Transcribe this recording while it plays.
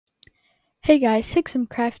Hey guys,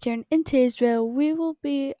 Craft here, and in today's video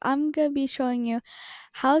I'm gonna be showing you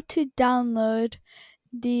how to download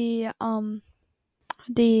the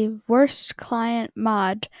Wurst client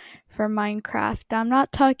mod for Minecraft. Now, I'm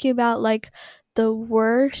not talking about like the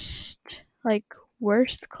worst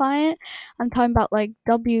client. I'm talking about like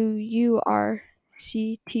WURCT,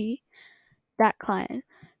 that client.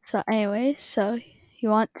 So anyway, you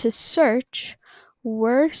want to search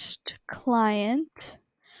Wurst client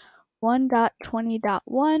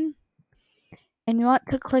 1.20.1, and you want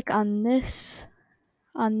to click on this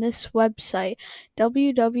website,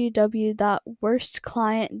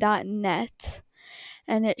 www.worstclient.net,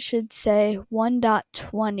 and it should say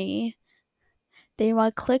 1.20. Then you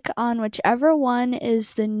want to click on whichever one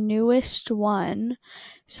is the newest one.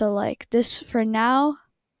 So like this for now,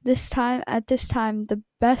 at this time, the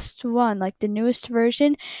best one, like the newest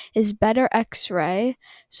version, is Better X-Ray.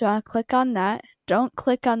 So I'll click on that. Don't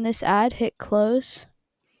click on this ad, hit close.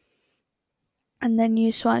 And then you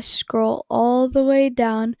just want to scroll all the way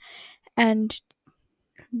down, and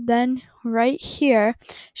then right here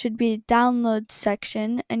should be download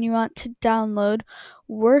section, and you want to download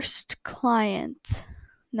Wurst client,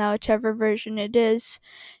 now whichever version it is,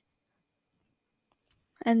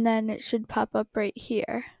 and then it should pop up right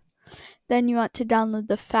here. Then you want to download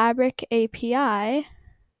the Fabric API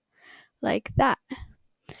like that.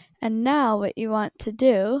 And now what you want to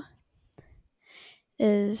do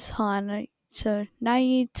is, so now you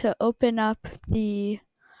need to open up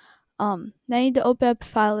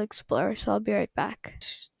File Explorer, so I'll be right back.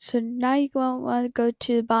 So now you want to go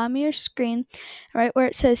to the bottom of your screen, right where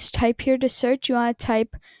it says type here to search. You want to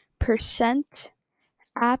type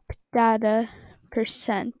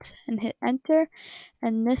 %appdata% and hit enter,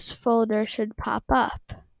 and this folder should pop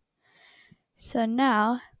up. So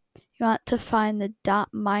now you want to find the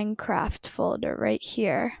 .minecraft folder right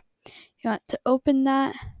here. You want to open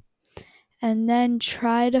that, and then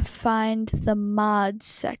try to find the mods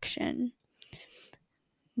section.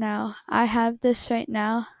 Now, I have this right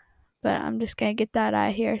now, but I'm just going to get that out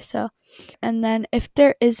of here. And then if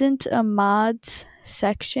there isn't a mods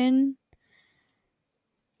section,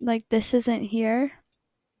 like this isn't here,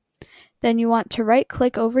 then you want to right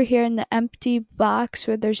click over here in the empty box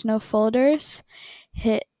where there's no folders,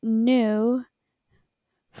 hit new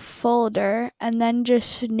folder, and then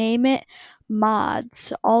just name it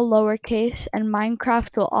mods, all lowercase, and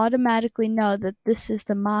Minecraft will automatically know that this is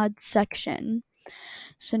the mods section.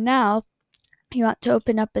 So now you want to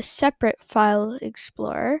open up a separate file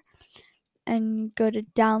explorer and go to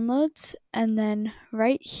downloads, and then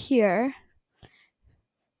right here,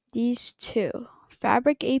 these two,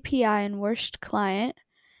 Fabric API and Wurst client,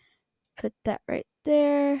 put that right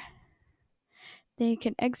there. Then you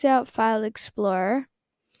can exit out File Explorer,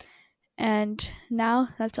 and now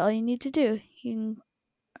that's all you need to do. You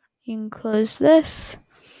can close this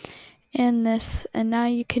and this, and now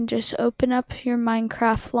you can just open up your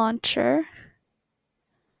Minecraft launcher.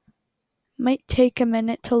 Might take a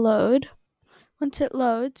minute to load. Once it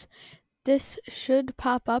loads, this should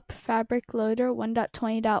pop up, Fabric Loader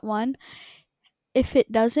 1.20.1. If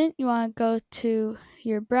it doesn't, you want to go to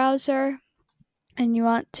your browser, and you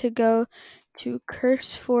want to go to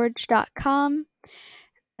curseforge.com,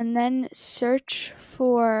 and then search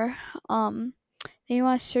for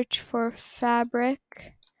Fabric.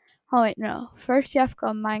 Oh wait, no. First you have to go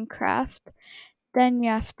Minecraft, then you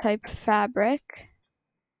have to type Fabric,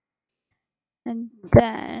 and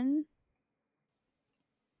then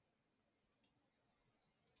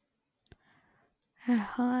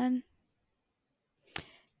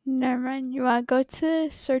never mind. You want to go to the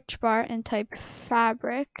search bar and type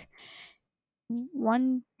Fabric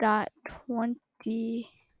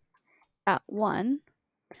 1.20.1,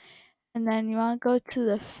 and then you want to go to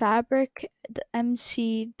the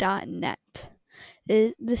fabricmc.net.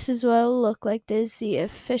 This is what it'll look like. This is the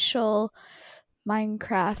official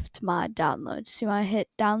Minecraft mod download. So you want to hit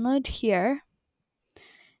download here,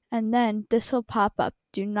 and then this will pop up.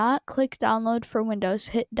 Do not click download for Windows.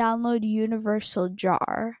 Hit download universal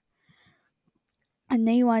jar, and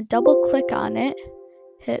then you want to double click on it,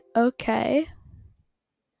 hit OK,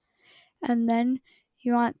 and then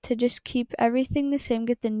you want to just keep everything the same.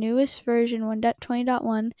 Get the newest version,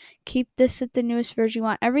 1.20.1. Keep this at the newest version. You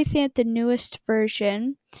want everything at the newest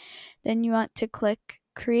version. Then you want to click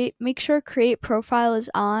create. Make sure create profile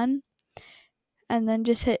is on, and then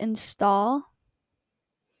just hit install.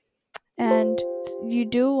 And you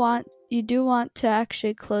do want to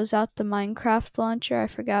actually close out the Minecraft launcher. I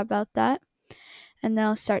forgot about that. and then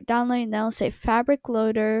I'll start downloading. Then I'll say fabric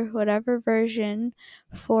loader, whatever version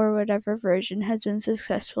has been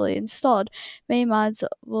successfully installed. Many mods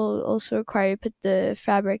will also require you to put the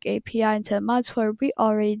fabric API into the mods folder. We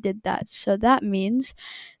already did that, so that means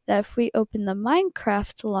that if we open the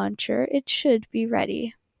Minecraft launcher, it should be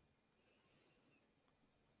ready.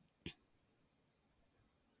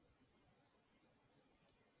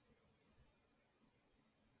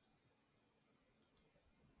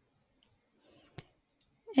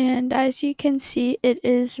 And as you can see, it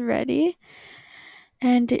is ready.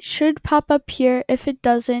 And it should pop up here. If it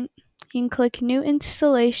doesn't, you can click New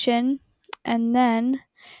Installation, and then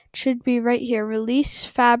it should be right here, Release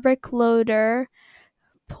Fabric Loader,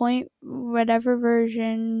 whatever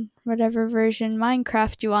version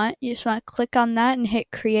Minecraft you want. You just want to click on that and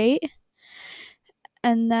hit Create.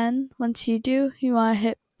 And then once you do, you want to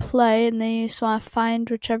hit Play, and then you just want to find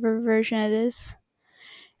whichever version it is.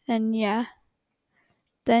 And yeah.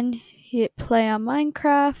 Then you hit play on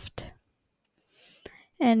Minecraft,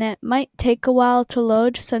 and it might take a while to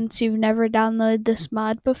load since you've never downloaded this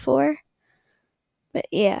mod before. But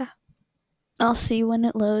yeah, I'll see when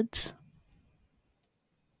it loads.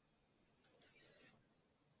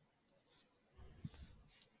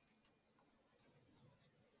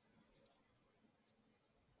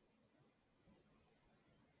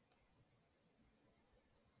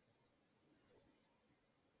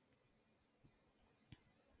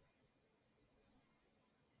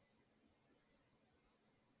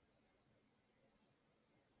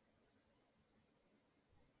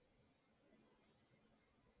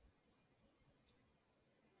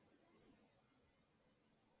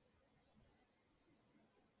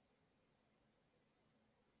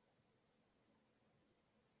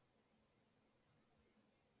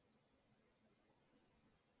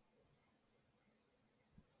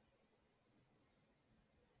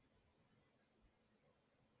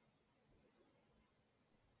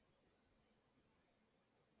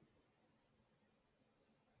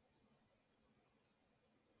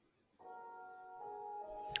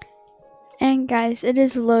 And guys, it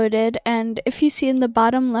is loaded, and if you see in the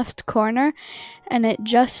bottom left corner and it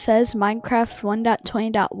just says Minecraft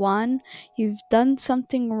 1.20.1, you've done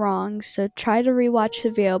something wrong, so try to rewatch the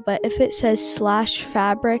video. But if it says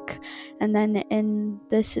 /fabric and then in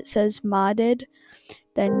this it says modded,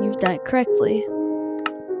 then you've done it correctly.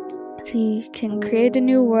 So you can create a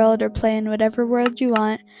new world or play in whatever world you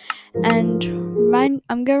want. And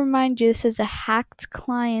I'm gonna remind you, this is a hacked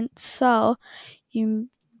client, so you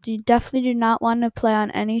definitely do not want to play on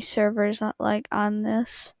any servers like on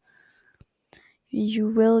this. You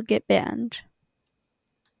will get banned.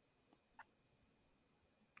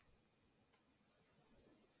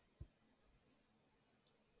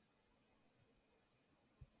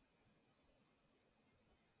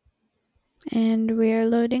 And we are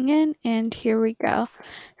loading in, and here we go.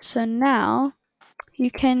 So now you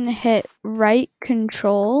can hit right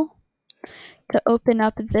control to open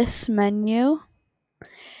up this menu,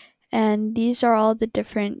 and these are all the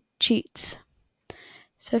different cheats.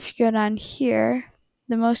 So if you go down here,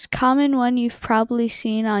 the most common one you've probably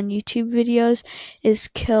seen on YouTube videos is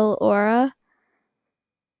Kill Aura,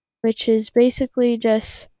 which is basically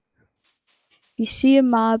just you see a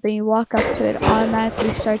mob and you walk up to it,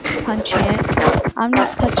 automatically starts punching it. I'm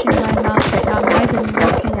not touching my mouse right now, I'm not even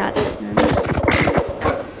looking at him.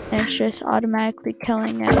 And it's just automatically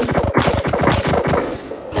killing him.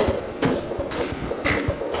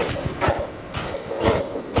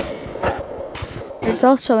 There's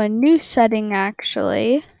also a new setting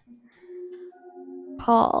actually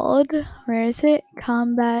called, where is it?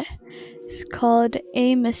 Combat. It's called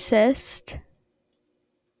Aim Assist.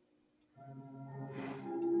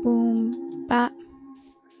 Boom, bap.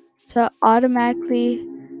 So it automatically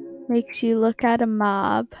makes you look at a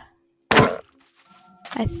mob.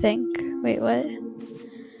 I think. Wait, what?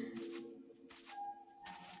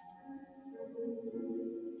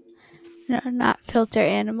 No, not filter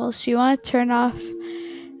animals. So you want to turn off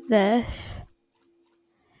this.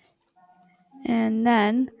 And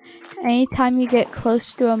then, anytime you get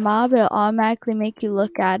close to a mob, it'll automatically make you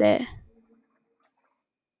look at it.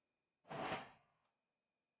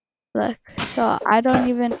 Look, so I'm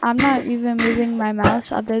not even moving my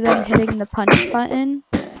mouse other than hitting the punch button.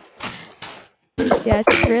 Yeah,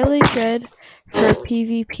 it's really good for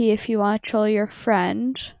PvP if you want to troll your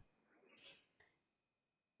friend,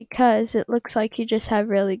 because it looks like you just have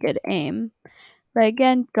really good aim. But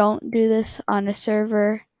again, don't do this on a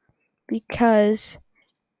server, because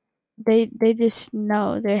they just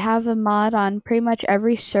know. They have a mod on pretty much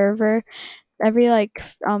every server, every like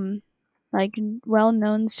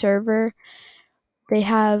well-known server. they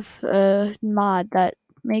have a mod that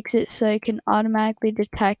makes it so it can automatically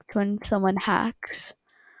detect when someone hacks.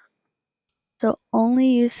 So only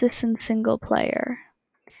use this in single player.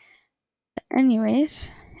 Anyways,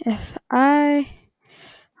 if I'm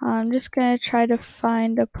just gonna try to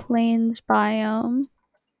find a plains biome.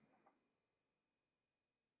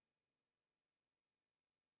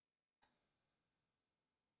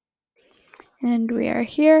 And we are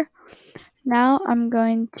here. Now I'm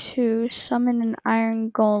going to summon an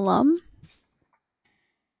iron golem.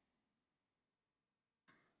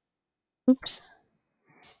 Oops.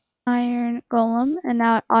 Iron golem, and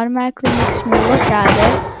now it automatically makes me look at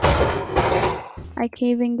it. I can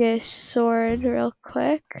even get a sword real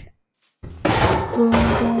quick. Boom,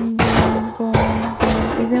 boom, boom, boom,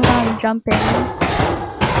 boom. Even when I'm jumping.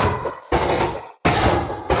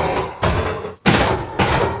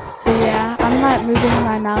 So yeah, I'm not moving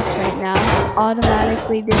my mouse right now. It's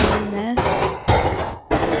automatically doing this.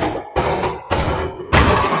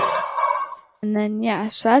 And then yeah,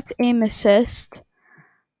 so that's aim assist.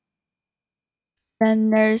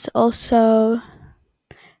 Then there's also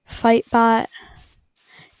fight bot.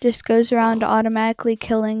 Just goes around automatically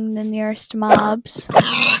killing the nearest mobs.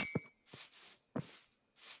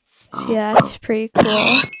 So yeah, that's pretty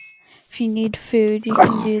cool. If you need food, you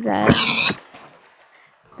can do that.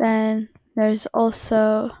 Then there's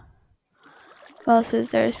also, what else is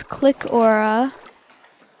there's click aura,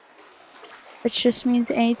 which just means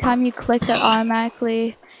anytime you click it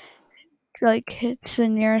automatically like hits the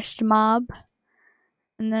nearest mob.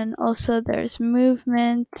 And then also there's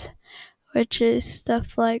movement, which is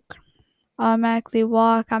stuff like automatically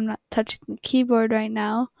walk. I'm not touching the keyboard right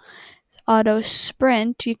now. Auto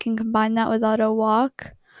sprint, you can combine that with auto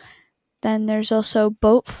walk. Then there's also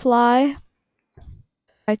boat fly.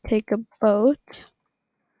 I take a boat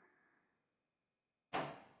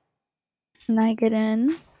and I get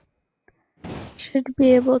in. Should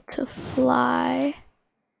be able to fly.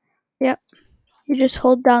 Yep. You just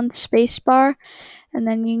hold down spacebar and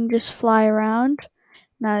then you can just fly around.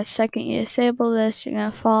 Now the second you disable this, you're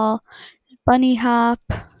gonna fall. Bunny hop,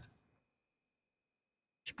 which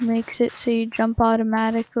makes it so you jump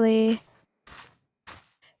automatically,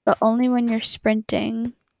 but only when you're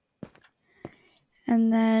sprinting.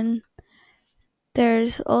 And then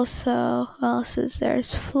there's also, what else is there?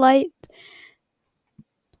 There's flight.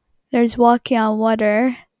 There's walking on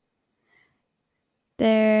water.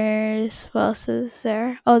 There's, what else is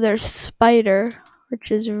there? Oh, there's spider,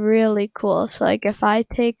 which is really cool. So like if I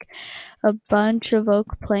take a bunch of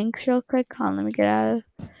oak planks real quick, let me get out of,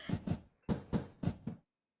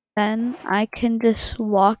 then I can just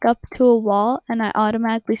walk up to a wall and I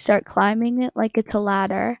automatically start climbing it like it's a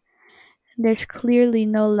ladder. There's clearly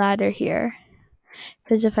no ladder here,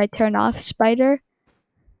 because if I turn off spider,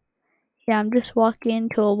 yeah, I'm just walking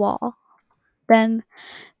into a wall. Then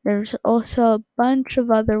there's also a bunch of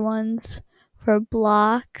other ones for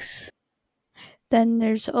blocks. Then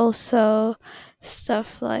there's also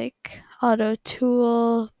stuff like auto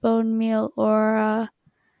tool, bone meal aura,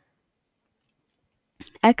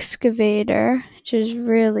 excavator, which is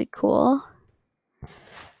really cool.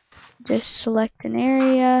 Just select an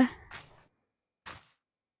area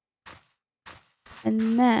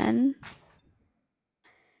and then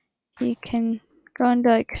you can go into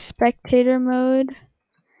like spectator mode,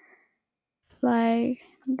 fly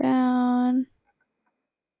down,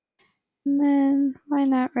 and then why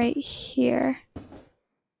not right here?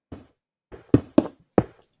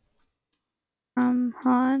 Hold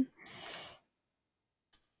on.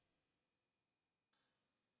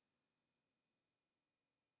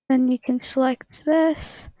 Then you can select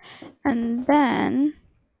this and then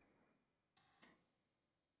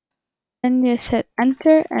you just hit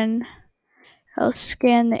enter and it'll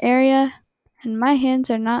scan the area, and my hands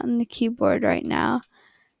are not on the keyboard right now.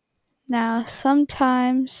 Now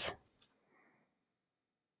sometimes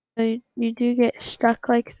you do get stuck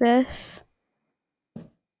like this,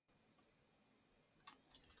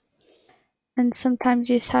 and sometimes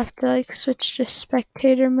you just have to like switch to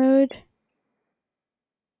spectator mode.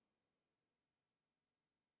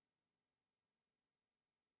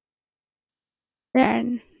 There,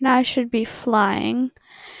 now I should be flying,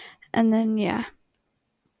 and then yeah,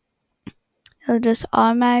 it'll just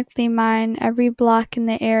automatically mine every block in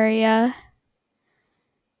the area,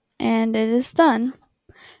 and it is done.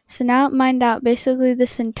 So now it mined out basically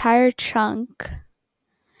this entire chunk,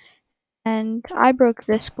 and I broke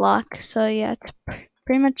this block, so yeah, it's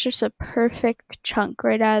pretty much just a perfect chunk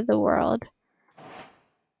right out of the world.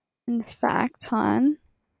 In fact,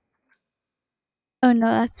 oh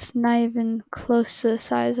no, that's not even close to the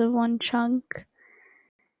size of one chunk.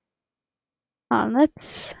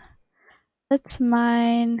 let's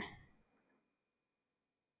mine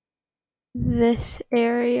this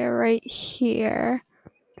area right here.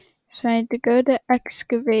 So I need to go to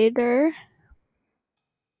excavator.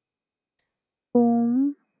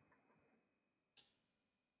 Boom.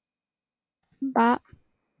 Bop.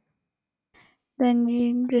 Then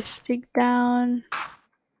you can just dig down.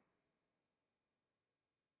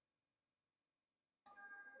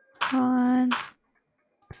 On.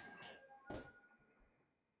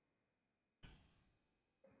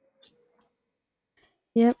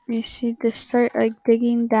 Yep, you see, just start like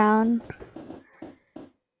digging down.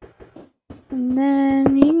 And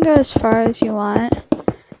then you can go as far as you want.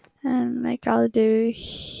 And like I'll do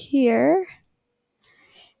here.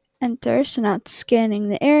 Enter. So now it's scanning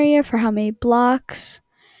the area for how many blocks.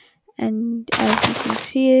 And as you can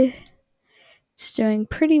see, it's doing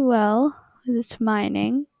pretty well with its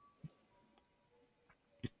mining.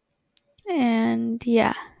 And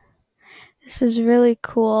yeah, this is really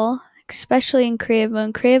cool, especially in creative mode.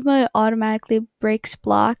 In creative mode, it automatically breaks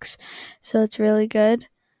blocks, so it's really good.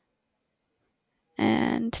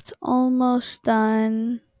 And it's almost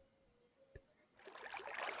done.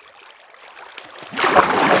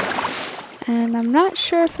 And I'm not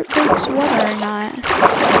sure if it breaks water or not.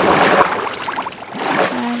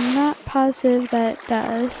 I'm not positive that it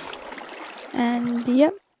does. And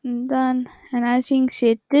yep, I'm done. And as you can see,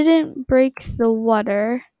 it didn't break the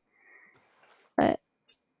water. But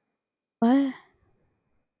what?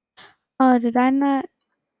 Oh, did I not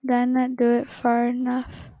do it far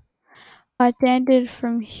enough? I think I did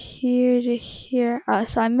from here to here.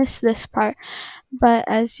 So I missed this part. But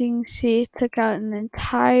as you can see, it took out an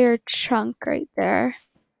entire chunk right there.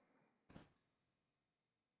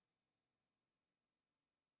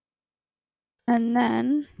 And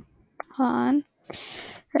then,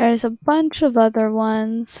 there's a bunch of other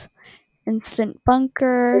ones. Instant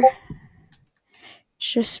bunker.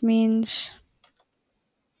 Just means,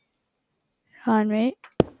 wait.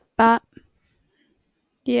 Bop.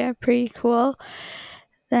 Yeah, pretty cool.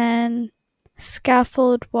 Then,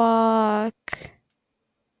 scaffold walk.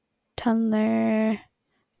 Tunneler.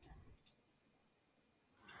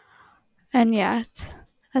 And yeah,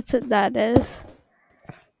 that's what that is.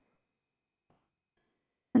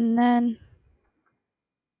 And then,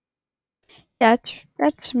 yeah,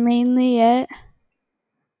 that's mainly it.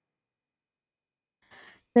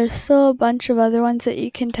 There's still a bunch of other ones that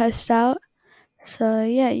you can test out. So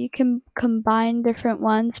yeah, you can combine different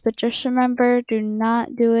ones, but just remember, do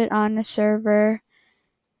not do it on a server.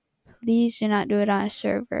 Please do not do it on a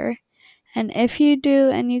server. And if you do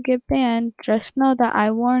and you get banned, just know that I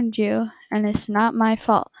warned you and it's not my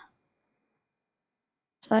fault.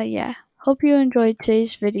 So yeah, hope you enjoyed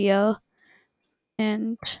today's video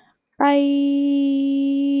and bye.